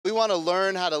We want to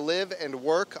learn how to live and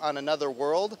work on another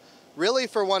world, really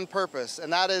for one purpose,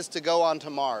 and that is to go on to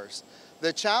Mars.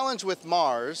 The challenge with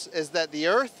Mars is that the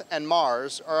Earth and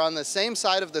Mars are on the same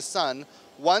side of the sun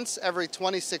once every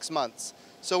 26 months.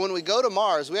 So when we go to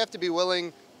Mars, we have to be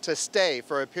willing to stay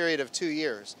for a period of 2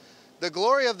 years. The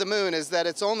glory of the moon is that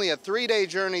it's only a 3-day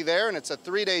journey there and it's a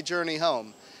 3-day journey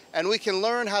home. And we can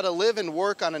learn how to live and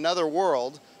work on another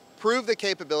world, prove the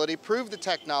capability, prove the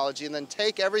technology, and then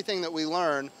take everything that we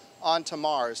learn onto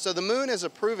Mars. So the moon is a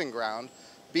proving ground.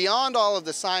 Beyond all of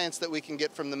the science that we can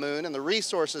get from the moon and the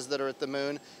resources that are at the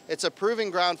moon, it's a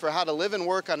proving ground for how to live and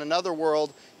work on another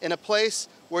world in a place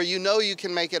where you know you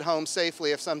can make it home safely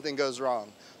if something goes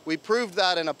wrong. We proved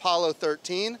that in Apollo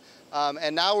 13,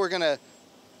 and now we're going to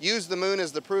use the moon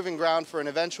as the proving ground for an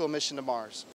eventual mission to Mars.